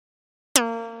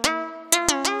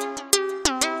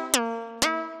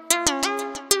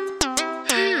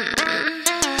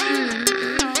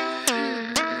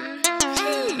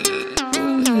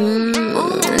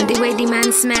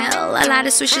clean smell. A lot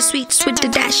of swisher sweets with the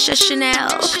dash of Chanel.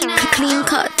 Clean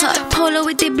cut top, polo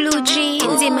with the blue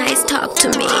jeans. He might talk to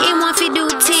me, he want fi do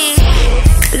things.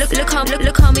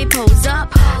 Look how me pose up.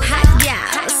 Hot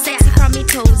gal, sexy from me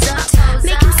toes up.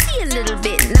 Make him see a little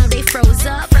bit, now they froze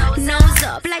up. Nose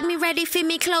up, like me ready for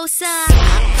me closer.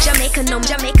 Jamaica no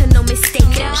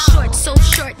mistaken. Short, so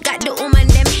short, got the woman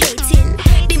them hating.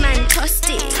 The man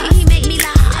toasty, he make me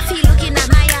laugh. He looking at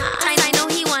my eyes, I know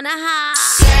he wanna have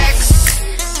sex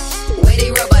with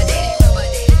the rubber day.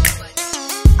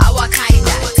 Our kind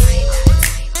of.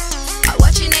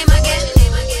 What's your name again?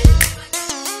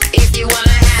 If you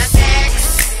wanna have sex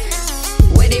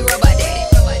with the rubber day.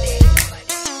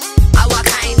 Our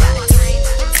kind of.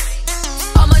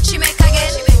 How much you make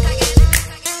again?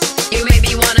 You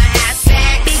maybe wanna have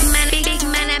sex. Big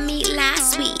man I meet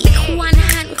last week. One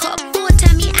handcuff, both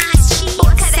of me ass cheeks.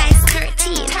 Size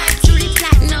 13, truly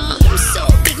platinum. So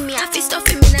big me I feel stuff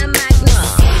him in a magnum.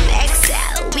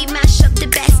 XL, we mash up the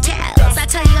best tells. I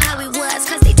tell you how it was,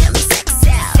 cause they tell me sex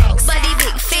sells. Body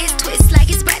big, face twist like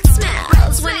his breath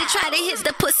smells. When he try to hit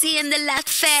the pussy in the left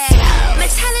fell.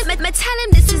 Me tell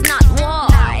him this is not war.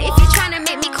 If you're trying to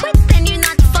make me quit, then you're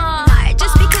not far.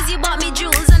 Just because you bought me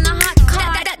jewels and a hot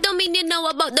car, that don't mean you know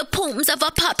about the pooms of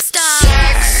a pop star.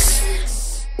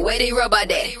 Sex with the rubber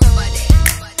day.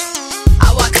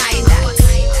 Our kind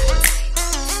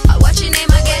of. What's your name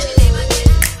again?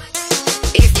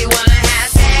 If you wanna have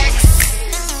sex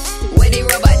with the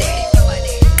rubber day.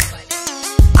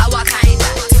 Our kind of.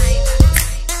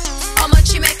 How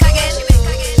much you make again?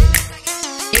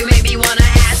 You maybe wanna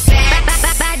have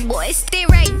sex. Bad boy, stay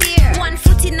right there. 1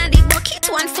 foot in the bucket,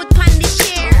 1 foot on the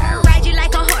chair. Ride you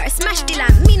like a horse, smash the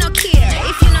lamp, me no care.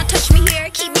 If you not touch me here,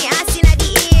 keep me ass in the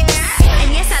air.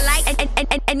 And yes I like,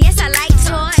 and yes I like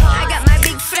toy. I got my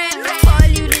big friend for all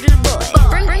you little boys.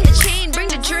 Bring the chain, bring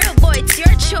the drill, boy, it's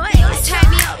your choice. Tie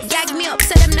me up, gag me up,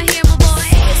 so them no hear my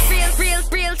voice.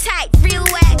 Real tight, real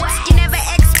wet. You never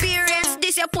experienced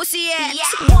this your pussy yet.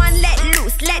 One let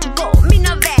loose, let go, me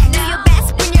no vex. Do your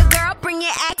best, bring your girl, bring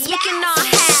your ex, we can all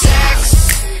have Sex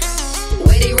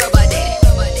with the rubber day.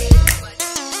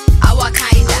 Our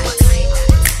kind of.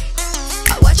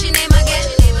 What's your name again?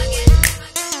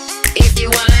 If you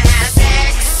wanna have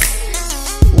sex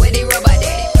with the rubber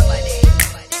day.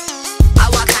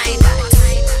 Our kind of.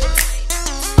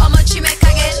 How much you make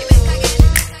again?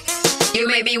 You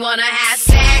maybe wanna have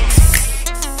sex.